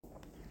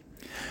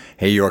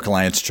Hey, York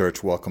Alliance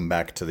Church, welcome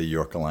back to the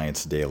York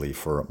Alliance Daily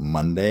for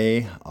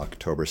Monday,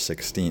 October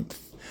 16th.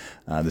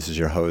 This is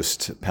your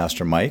host,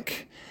 Pastor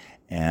Mike,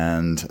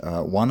 and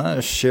want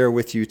to share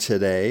with you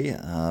today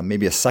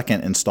maybe a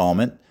second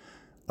installment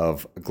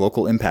of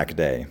Glocal Impact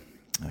Day.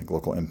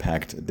 Glocal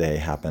Impact Day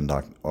happened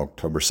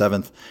October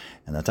 7th,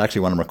 and that's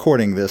actually when I'm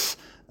recording this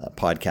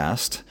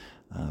podcast.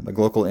 But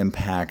Glocal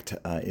Impact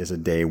is a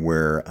day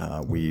where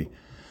we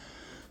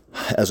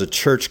as a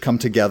church come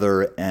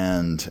together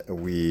and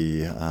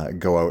we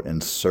go out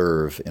and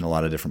serve in a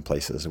lot of different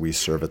places. We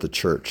serve at the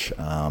church,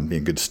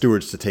 being good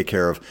stewards to take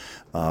care of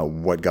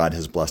what God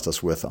has blessed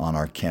us with on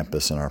our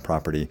campus and our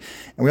property.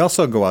 And we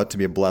also go out to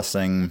be a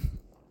blessing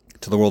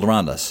to the world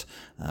around us.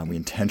 We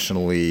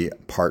intentionally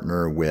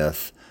partner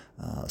with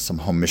some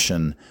home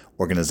mission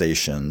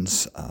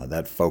organizations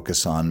that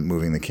focus on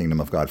moving the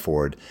kingdom of God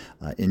forward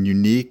in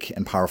unique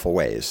and powerful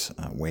ways,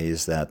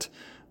 ways that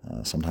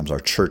sometimes our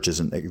church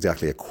isn't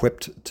exactly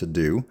equipped to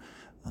do,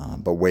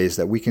 but ways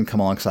that we can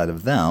come alongside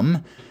of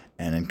them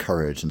and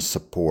encourage and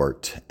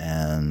support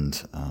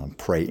and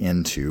pray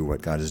into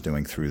what God is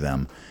doing through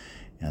them.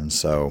 And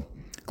so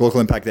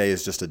Glocal Impact Day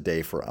is just a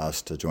day for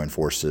us to join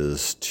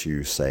forces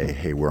to say,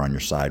 hey, we're on your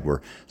side, we're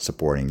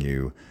supporting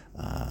you,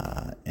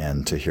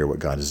 and to hear what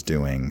God is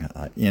doing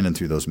in and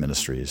through those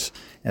ministries.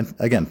 And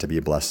again, to be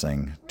a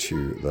blessing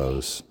to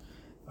those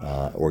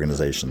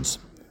organizations.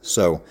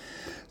 So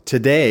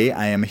today,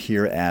 I am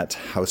here at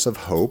House of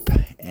Hope,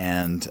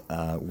 and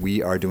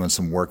we are doing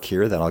some work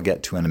here that I'll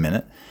get to in a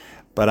minute.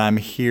 But I'm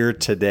here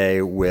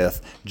today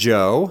with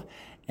Joe,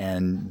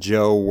 and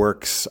Joe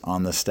works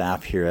on the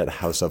staff here at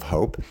House of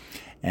Hope,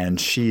 and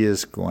she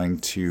is going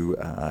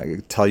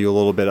to tell you a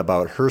little bit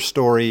about her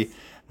story,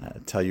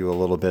 tell you a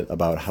little bit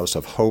about House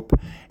of Hope,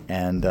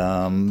 and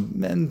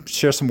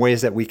share some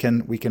ways that we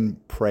can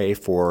pray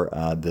for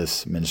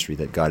this ministry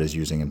that God is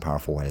using in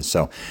powerful ways.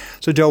 So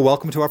Joe,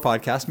 welcome to our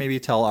podcast. Maybe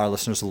tell our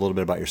listeners a little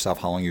bit about yourself,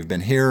 how long you've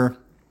been here,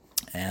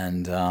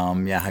 and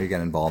how you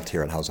got involved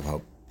here at House of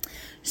Hope.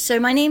 So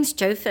my name's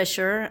Joe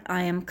Fisher.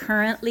 I am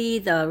currently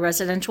the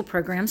residential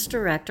programs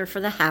director for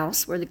the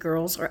house where the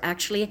girls are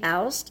actually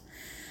housed.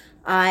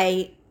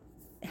 I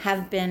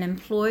have been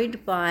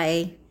employed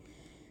by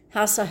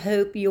House of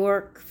Hope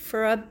York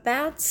for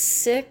about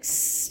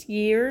 6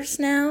 years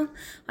now.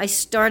 I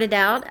started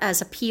out as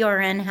a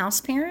PRN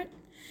house parent,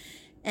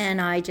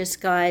 and I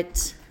just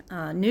got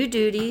new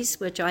duties,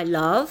 which I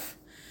love.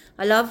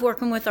 I love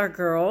working with our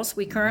girls.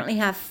 We currently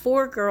have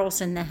 4 girls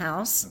in the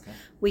house. Okay.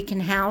 We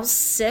can house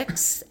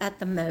 6 at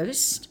the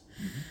most.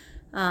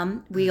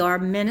 We are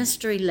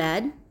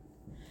ministry-led.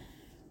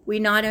 We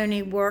not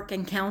only work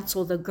and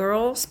counsel the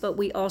girls, but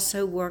we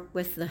also work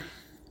with the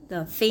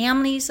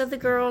families of the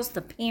girls,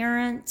 the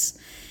parents,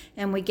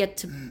 and we get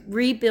to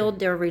rebuild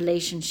their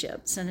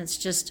relationships. And it's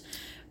just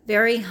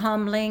very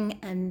humbling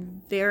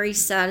and very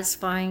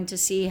satisfying to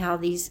see how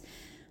these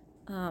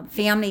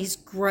families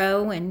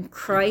grow in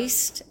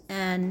Christ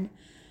and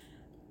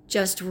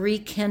just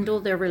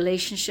rekindle their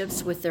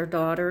relationships with their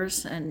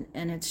daughters. And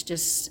it's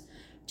just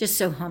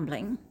so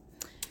humbling.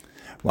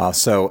 Wow.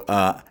 So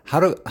how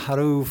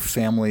do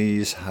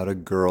families, how do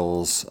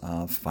girls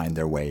find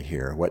their way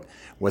here?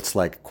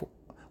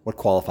 What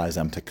qualifies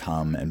them to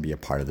come and be a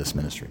part of this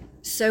ministry?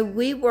 So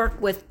we work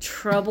with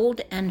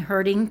troubled and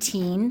hurting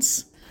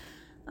teens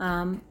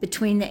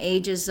between the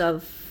ages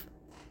of,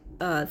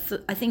 I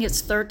think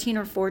it's 13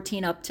 or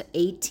 14 up to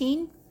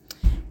 18.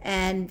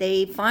 And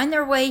they find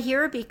their way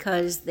here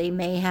because they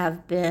may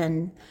have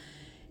been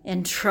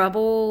in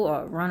trouble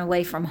or run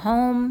away from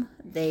home.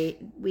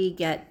 We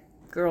get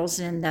girls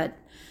in that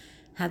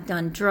have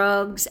done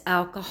drugs,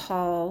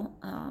 alcohol,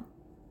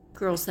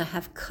 girls that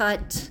have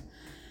cut,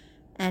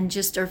 and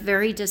just are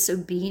very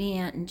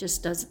disobedient and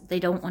they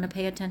don't want to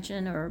pay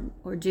attention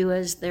or do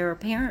as their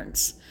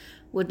parents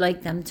would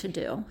like them to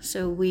do.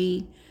 So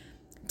we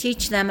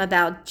teach them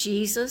about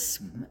Jesus.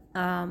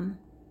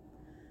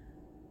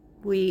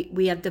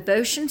 We have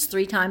devotions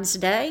 3 times a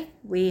day.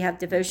 We have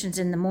devotions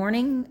in the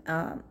morning.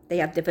 They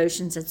have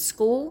devotions at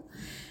school,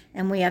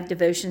 and we have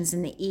devotions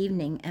in the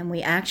evening. And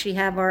we actually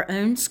have our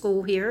own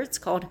school here. It's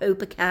called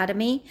Hope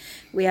Academy.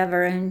 We have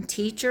our own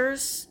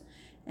teachers.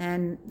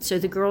 And so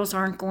the girls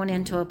aren't going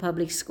into a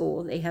public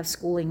school. They have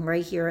schooling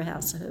right here at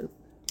House of Hope.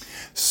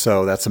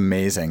 So that's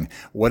amazing.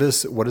 What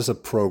does a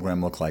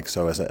program look like?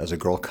 So as a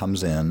girl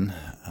comes in,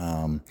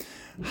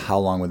 how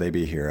long would they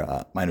be here?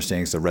 My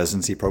understanding is the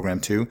residency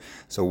program too.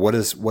 So what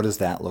does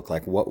that look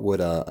like? What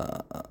would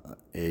a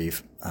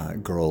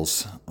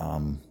girl's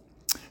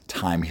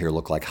time here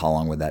look like? How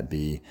long would that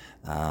be?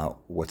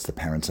 What's the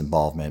parents'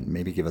 involvement?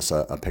 Maybe give us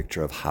a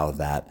picture of how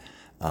that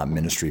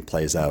ministry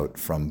plays out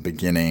from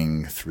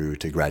beginning through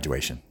to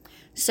graduation.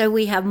 So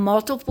we have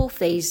multiple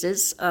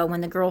phases.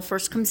 When the girl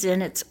first comes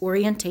in, it's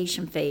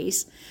orientation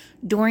phase.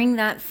 During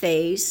that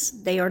phase,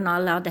 they are not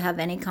allowed to have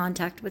any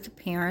contact with the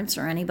parents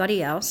or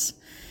anybody else.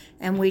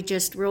 And we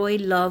just really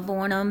love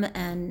on them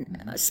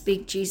and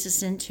speak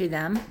Jesus into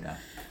them.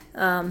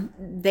 Yeah.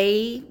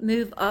 They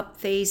move up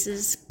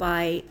phases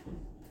by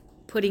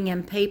putting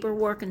in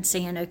paperwork and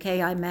saying,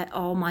 okay, I met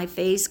all my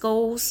phase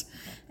goals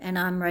and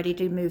I'm ready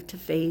to move to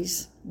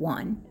phase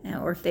 1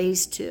 or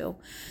phase 2.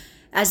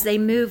 As they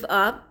move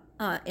up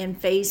in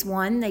phase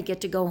 1, they get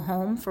to go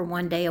home for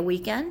 1 day a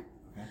weekend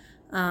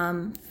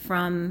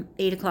from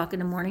 8 o'clock in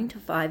the morning to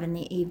 5 in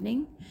the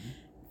evening.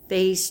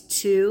 Phase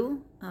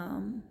 2,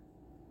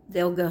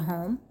 they'll go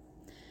home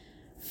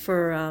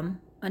for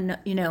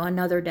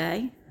another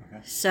day.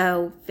 Okay.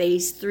 So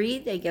phase 3,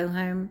 they go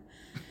home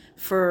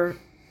for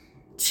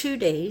 2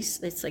 days.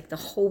 It's like the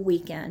whole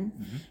weekend.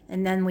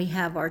 And then we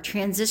have our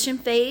transition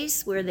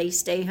phase where they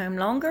stay home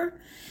longer.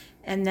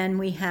 And then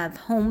we have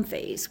home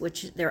phase,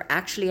 which they're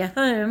actually at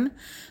home,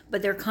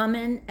 but they're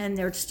coming and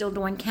they're still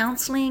doing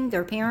counseling.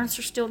 Their parents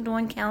are still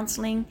doing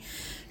counseling.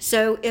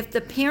 So if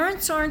the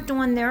parents aren't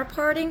doing their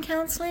part in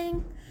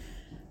counseling,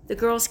 the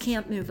girls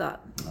can't move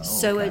up.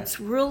 So it's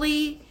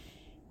really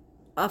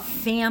a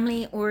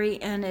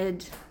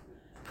family-oriented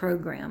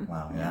program.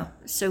 Wow, yeah.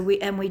 So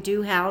we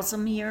do house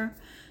them here.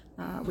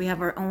 We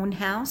have our own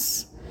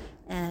house,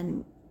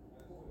 and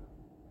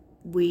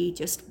we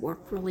just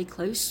work really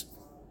close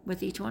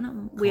with each one of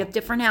them. Cool. We have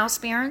different house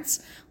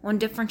parents on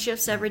different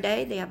shifts every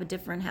day. They have a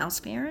different house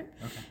parent.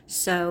 Okay.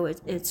 So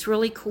it's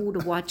really cool to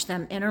watch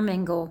them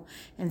intermingle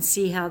and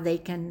see how they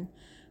can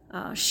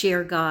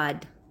share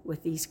God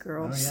with these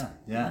girls. Oh,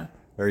 yeah.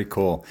 Very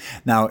cool.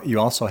 Now, you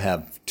also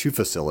have 2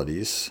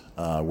 facilities.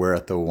 We're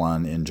at the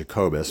one in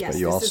Jacobus. Yes, but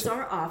you this is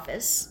our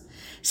office.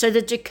 So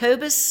the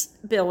Jacobus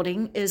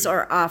building is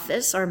our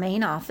office, our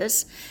main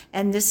office,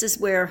 and this is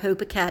where Hope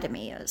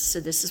Academy is.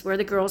 So this is where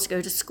the girls go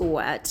to school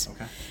at.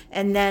 Okay.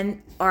 And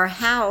then our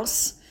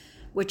house,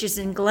 which is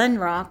in Glen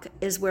Rock,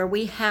 is where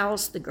we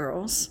house the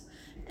girls,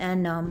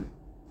 and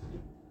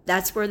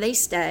that's where they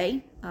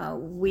stay.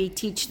 We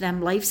teach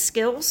them life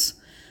skills.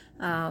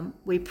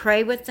 We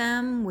pray with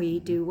them.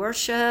 We do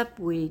worship.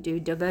 We do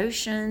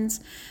devotions.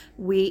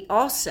 We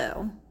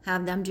also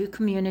have them do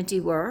community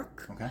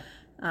work. Okay.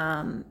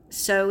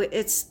 So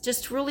it's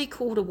just really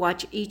cool to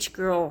watch each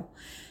girl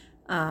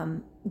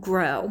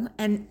grow.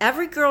 And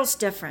every girl's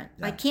different.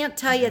 Yeah. I can't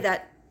tell you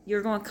that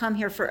you're going to come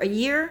here for a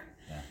year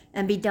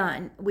and be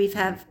done. We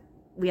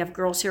have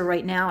girls here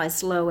right now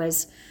as low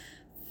as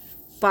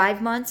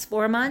 5 months,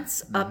 4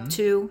 months, up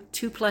to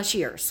 2+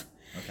 years.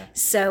 Okay.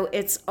 So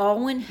it's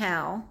all in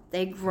how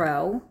they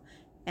grow.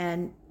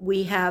 And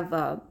we have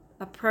a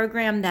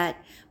program that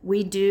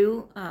we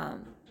do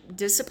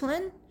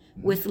discipline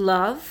with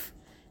love.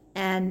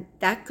 And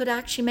that could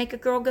actually make a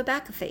girl go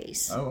back a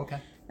phase. Oh,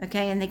 okay.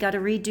 Okay, and they got to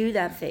redo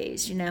that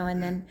phase,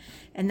 and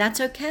that's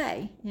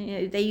okay.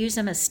 They use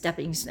them as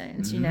stepping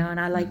stones, and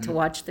I like to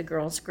watch the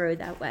girls grow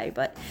that way.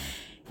 But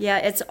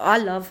yeah, I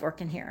love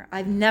working here.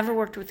 I've never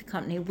worked with a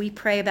company. We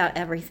pray about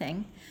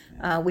everything.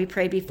 We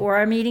pray before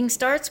our meeting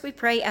starts. We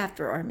pray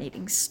after our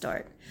meetings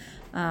start,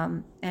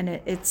 and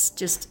it's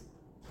just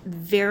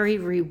very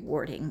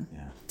rewarding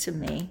to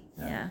me.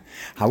 Yeah.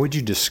 How would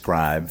you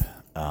describe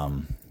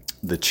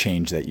the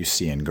change that you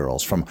see in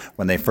girls from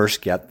when they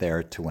first get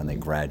there to when they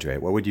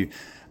graduate?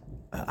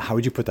 How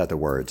would you put that to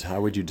words? How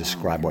would you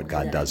describe what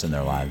God does in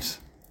their lives?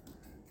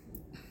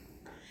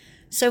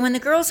 So when the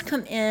girls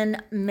come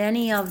in,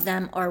 many of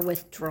them are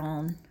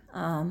withdrawn.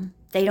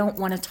 They don't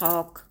want to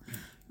talk.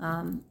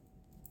 When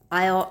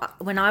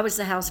I was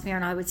the house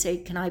parent, I would say,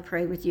 "Can I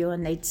pray with you?"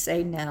 And they'd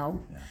say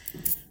no.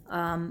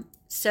 Yeah.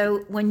 So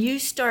when you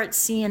start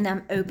seeing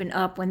them open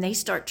up, when they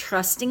start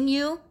trusting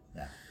you,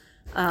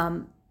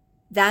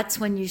 that's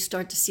when you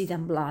start to see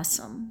them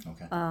blossom.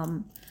 Okay.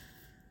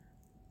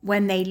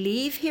 When they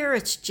leave here,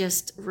 it's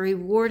just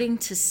rewarding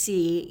to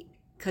see,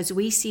 because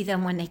we see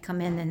them when they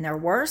come in their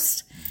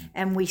worst,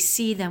 and we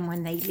see them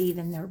when they leave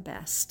in their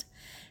best.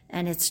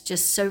 And it's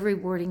just so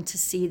rewarding to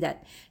see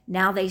that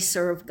now they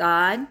serve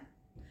God.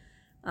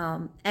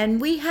 And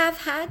we have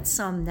had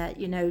some that,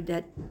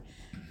 that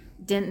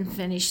didn't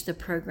finish the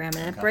program,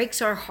 and it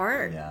breaks our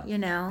heart,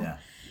 Yeah.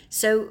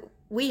 So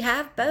we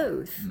have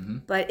both,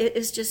 but it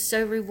is just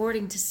so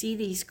rewarding to see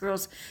these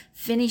girls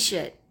finish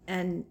it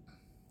and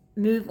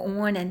move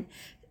on. And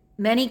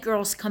many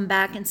girls come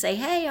back and say,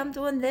 "Hey, I'm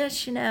doing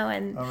this,"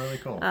 and oh, really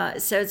cool.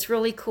 So it's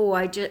really cool.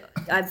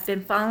 I've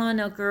been following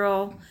a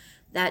girl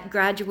that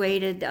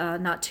graduated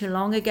not too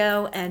long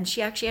ago, and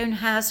she actually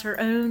has her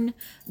own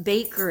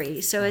bakery.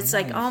 So it's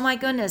nice. Like, oh my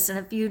goodness! And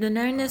if you'd have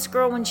known this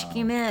girl when she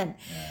came in,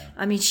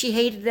 I mean, she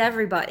hated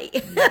everybody,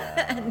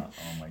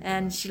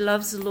 and she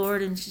loves the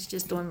Lord, and she's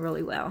just doing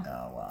really well.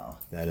 Oh wow,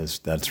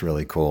 that's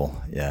really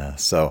cool. Yeah.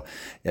 So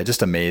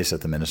just amazed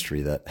at the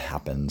ministry that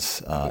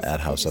happens at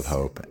House of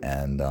Hope,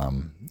 and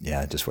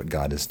just what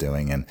God is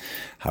doing and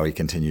how He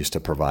continues to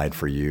provide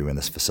for you in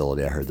this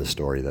facility. I heard the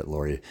story that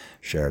Lori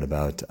shared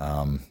about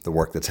the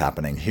work that's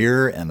happening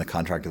here and the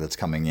contractor that's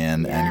coming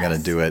in and going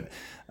to do it.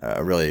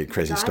 A really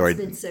crazy story.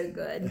 God's been so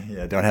good.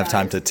 Yeah, don't have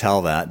time to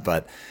tell that,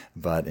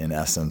 but in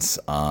essence,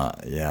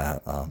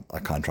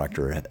 a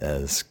contractor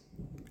is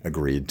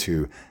agreed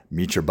to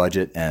meet your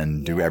budget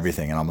and do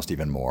everything and almost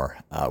even more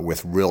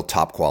with real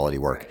top quality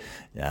work.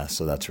 Yeah,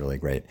 so that's really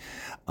great.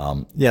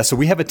 So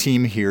we have a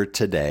team here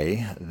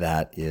today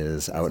that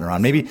is out and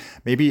around.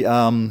 Maybe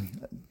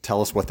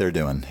tell us what they're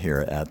doing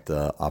here at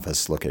the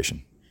office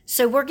location.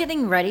 So we're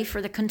getting ready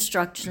for the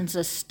construction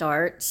to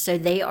start. So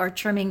they are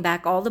trimming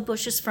back all the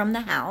bushes from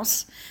the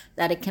house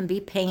that it can be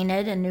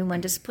painted and new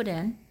windows put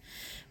in.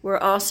 We're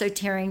also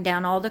tearing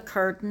down all the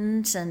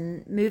curtains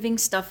and moving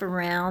stuff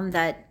around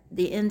that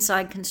the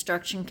inside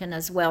construction can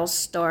as well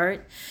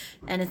start.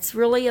 And it's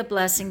really a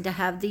blessing to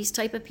have these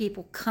type of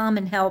people come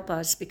and help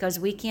us because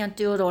we can't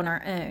do it on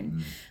our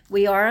own.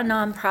 We are a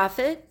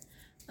nonprofit.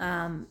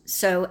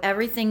 So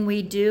everything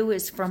we do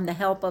is from the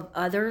help of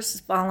others,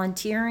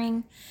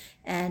 volunteering,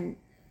 and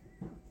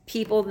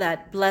people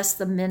that bless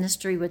the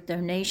ministry with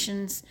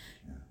donations,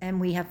 and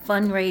we have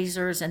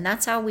fundraisers, and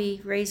that's how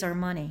we raise our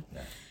money.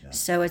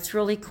 So it's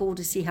really cool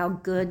to see how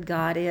good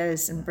God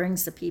is and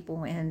brings the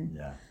people in.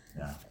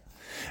 Yeah,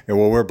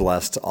 well, we're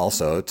blessed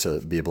also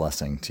to be a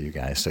blessing to you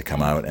guys to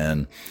come out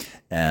and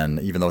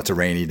even though it's a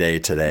rainy day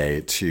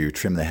today, to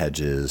trim the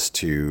hedges,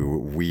 to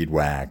weed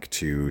whack,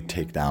 to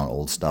take down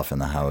old stuff in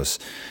the house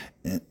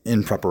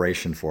in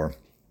preparation for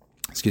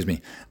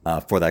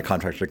that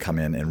contractor to come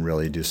in and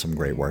really do some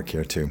great work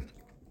here too.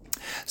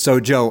 So,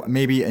 Joe,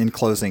 maybe in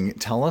closing,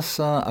 tell us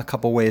a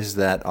couple ways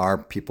that our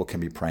people can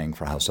be praying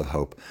for House of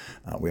Hope.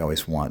 We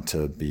always want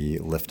to be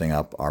lifting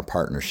up our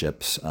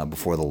partnerships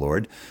before the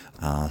Lord,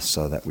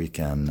 so that we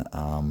can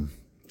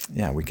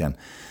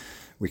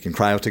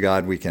cry out to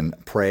God. We can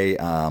pray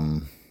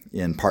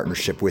in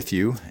partnership with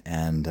you,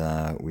 and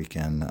we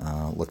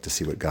can look to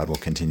see what God will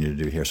continue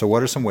to do here. So,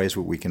 what are some ways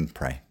we can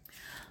pray?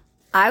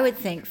 I would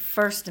think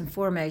first and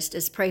foremost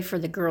is pray for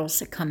the girls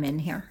that come in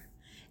here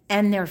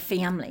and their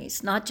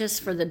families, not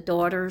just for the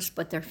daughters,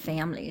 but their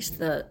families,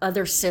 the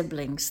other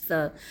siblings,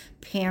 the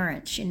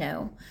parents,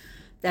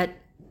 that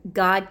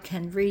God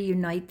can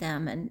reunite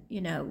them and,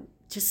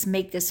 just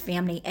make this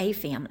family a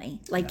family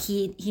like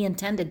he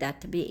intended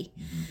that to be.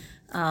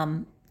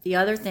 The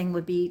other thing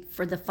would be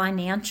for the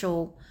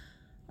financial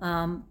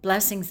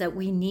blessings that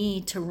we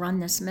need to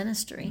run this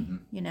ministry.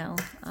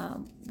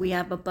 We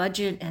have a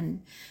budget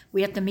and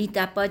we have to meet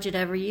that budget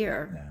every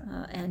year.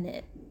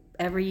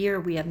 Every year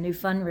we have new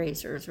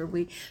fundraisers, or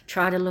we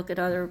try to look at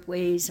other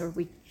ways, or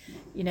we,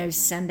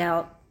 send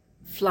out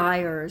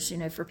flyers,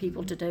 for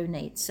people to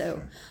donate.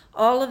 So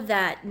all of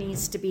that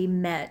needs to be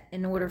met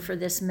in order for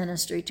this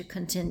ministry to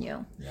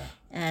continue.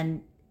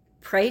 And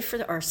pray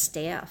for our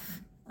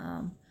staff.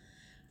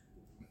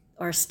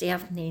 Our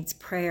staff needs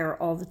prayer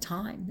all the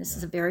time. This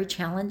is a very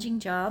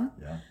challenging job,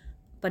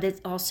 but it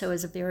also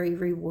is a very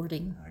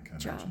rewarding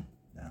job.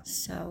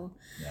 So,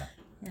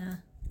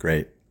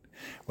 Great.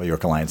 Well,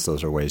 York Alliance,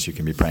 those are ways you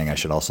can be praying. I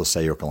should also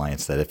say, York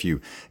Alliance, that if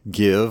you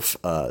give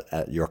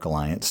at York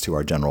Alliance to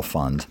our general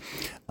fund,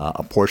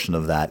 a portion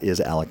of that is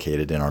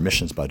allocated in our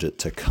missions budget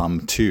to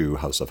come to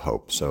House of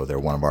Hope. So they're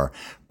one of our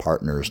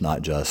partners,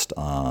 not just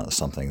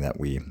something that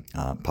we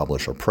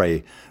publish or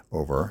pray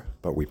over,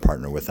 but we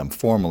partner with them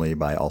formally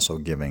by also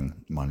giving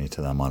money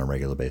to them on a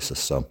regular basis.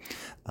 So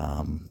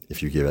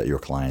if you give at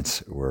York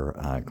Alliance,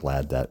 we're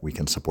glad that we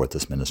can support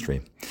this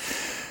ministry.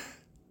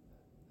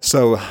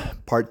 So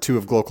part 2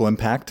 of Glocal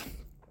Impact,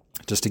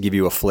 just to give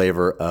you a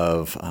flavor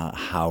of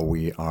how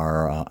we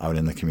are out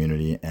in the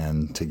community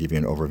and to give you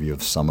an overview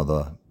of some of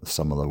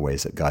the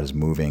ways that God is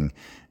moving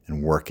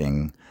and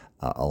working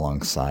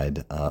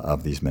alongside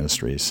of these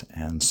ministries.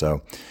 And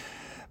so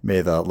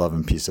may the love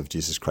and peace of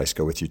Jesus Christ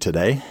go with you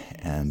today,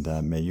 and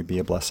may you be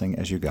a blessing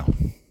as you go.